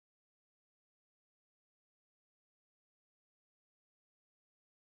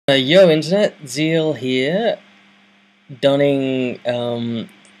Yo internet, Zeal here, donning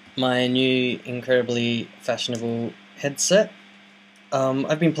my new incredibly fashionable headset.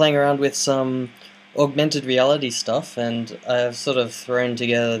 I've been playing around with some augmented reality stuff, and I've sort of thrown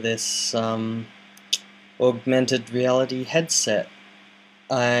together this augmented reality headset.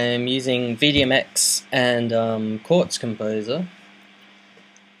 I'm using VDMX and Quartz Composer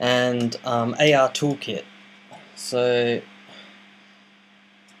and AR Toolkit. So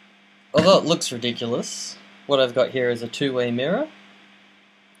although it looks ridiculous, what I've got here is a two-way mirror,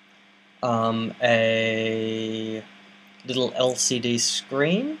 a little LCD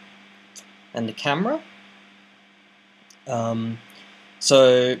screen, and a camera.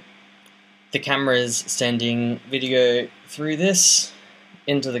 So the camera is sending video through this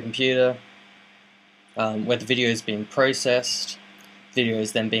into the computer, where the video is being processed. Video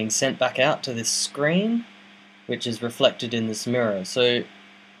is then being sent back out to this screen, which is reflected in this mirror. So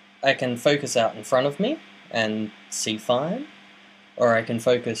I can focus out in front of me and see fine, or I can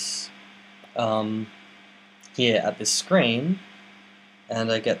focus here at this screen and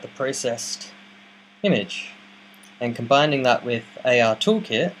I get the processed image. And combining that with AR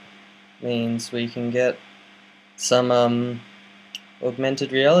Toolkit means we can get some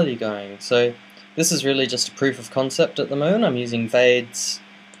augmented reality going. So this is really just a proof of concept at the moment. I'm using Vade's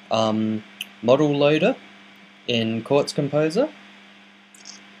model loader in Quartz Composer.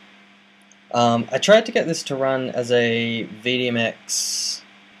 I tried to get this to run as a VDMX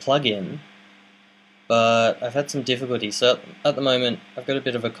plugin, but I've had some difficulty. So at the moment I've got a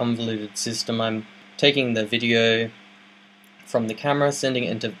bit of a convoluted system. I'm taking the video from the camera, sending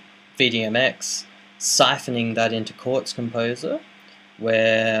it into VDMX, siphoning that into Quartz Composer,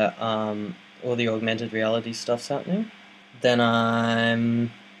 where all the augmented reality stuff's happening. Then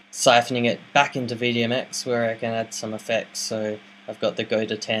I'm siphoning it back into VDMX, where I can add some effects. So I've got the Go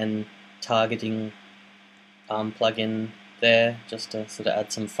to 10 targeting plugin there, just to sort of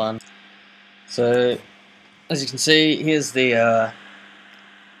add some fun. So as you can see, here's the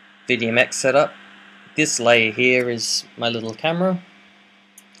VDMX setup. This layer here is my little camera,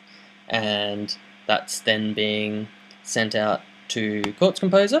 and that's then being sent out to Quartz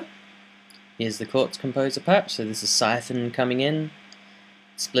Composer. Here's the Quartz Composer patch, so this is siphon coming in,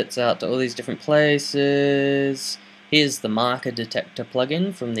 splits out to all these different places. Here's the marker detector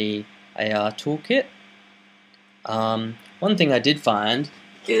plugin from the AR Toolkit. One thing I did find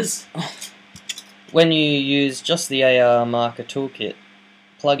is when you use just the AR Marker Toolkit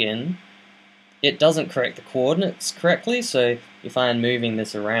plugin, it doesn't correct the coordinates correctly, so you find moving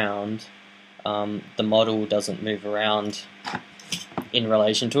this around, the model doesn't move around in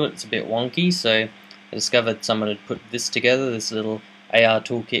relation to it. It's a bit wonky, so I discovered someone had put this together, this little AR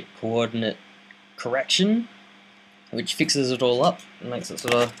Toolkit coordinate correction, which fixes it all up and makes it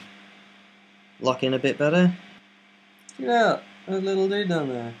sort of lock in a bit better. Check it out, that little dude down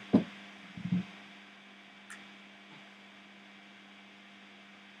there.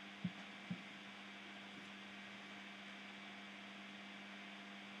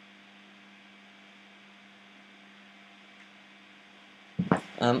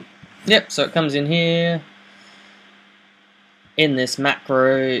 Yep, so it comes in here. In this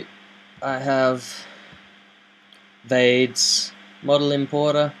macro, I have Vade's model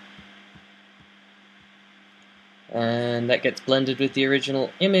importer, and that gets blended with the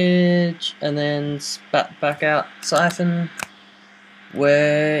original image and then spat back out siphon,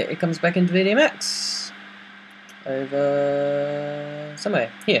 where it comes back into VDMX over somewhere.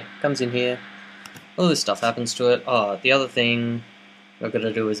 Here, comes in here. All this stuff happens to it. Oh, the other thing I've got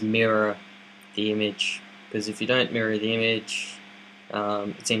to do is mirror the image, because if you don't mirror the image,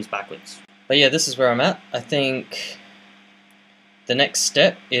 it seems backwards. But yeah, this is where I'm at. I think the next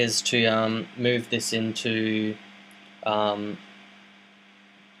step is to move this into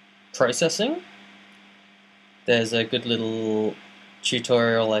processing. There's a good little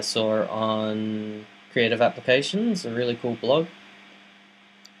tutorial I saw on Creative Applications, a really cool blog,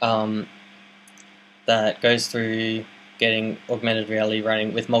 that goes through getting augmented reality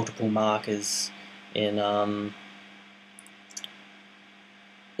running with multiple markers in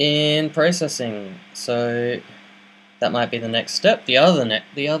processing. So that might be the next step. The other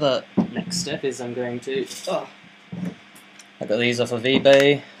next step is I'm going to I got these off of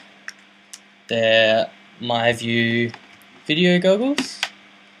eBay. They're My View video goggles,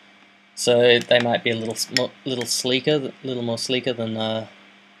 so they might be a little sleeker, a little more sleek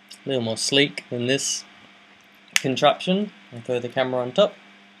than this contraption. I'll throw the camera on top.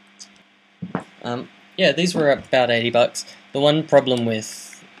 Yeah, these were about $80. The one problem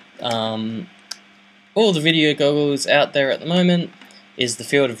with all the video goggles out there at the moment is the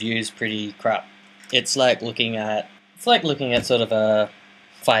field of view is pretty crap. It's like looking at sort of a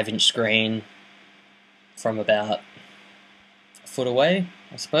 5-inch screen from about a foot away,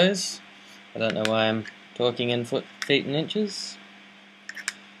 I suppose. I don't know why I'm talking in feet and inches.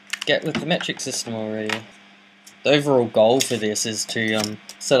 Get with the metric system already. The overall goal for this is to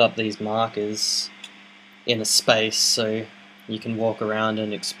set up these markers in a space so you can walk around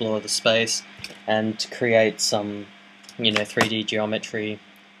and explore the space, and to create some 3D geometry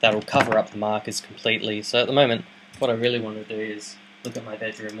that'll cover up the markers completely. So at the moment, what I really want to do is look at my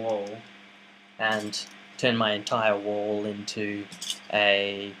bedroom wall and turn my entire wall into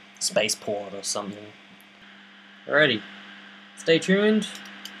a spaceport or something. Alrighty, stay tuned.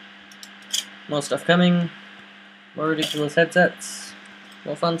 More stuff coming, more ridiculous headsets,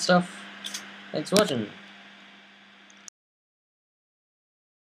 more fun stuff. Thanks for watching.